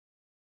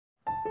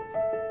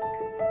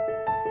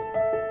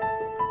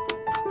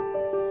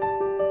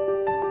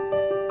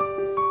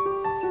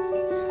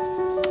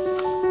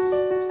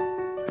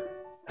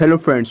Hello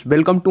friends,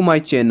 welcome to my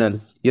channel,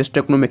 Yes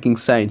Techno Making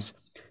Science.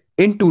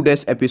 In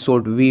today's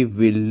episode, we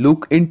will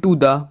look into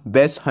the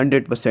best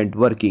 100%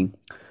 working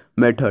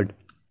method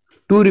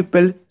to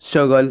repel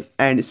struggle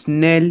and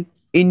snail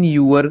in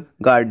your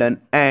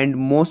garden, and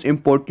most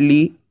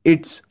importantly,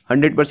 it's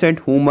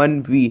 100%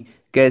 human we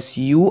guess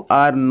you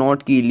are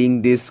not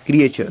killing this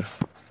creature.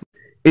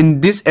 In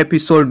this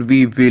episode,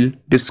 we will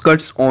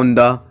discuss on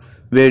the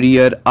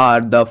where are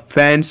the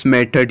fans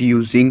method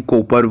using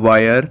copper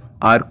wire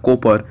or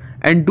copper,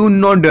 and do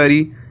not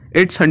worry,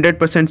 it's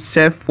 100%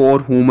 safe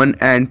for human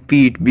and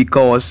pet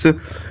because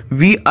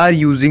we are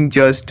using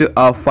just a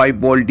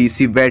 5-volt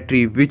DC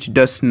battery which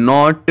does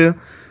not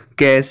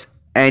cause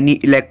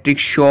any electric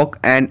shock,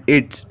 and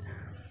it's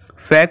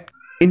fact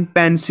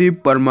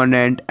inexpensive,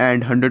 permanent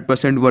and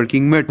 100%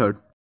 working method.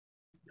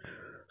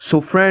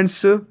 So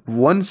friends,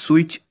 one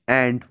switch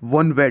and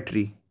one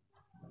battery.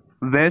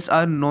 Wires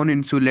are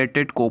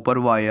non-insulated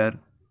copper wire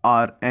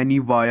or any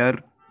wire,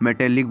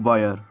 metallic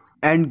wire,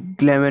 and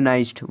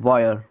galvanized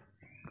wire.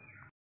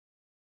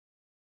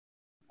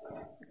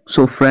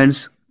 So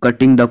friends,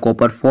 cutting the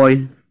copper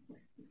foil.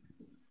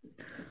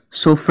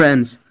 So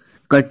friends,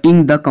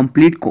 cutting the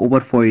complete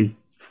copper foil.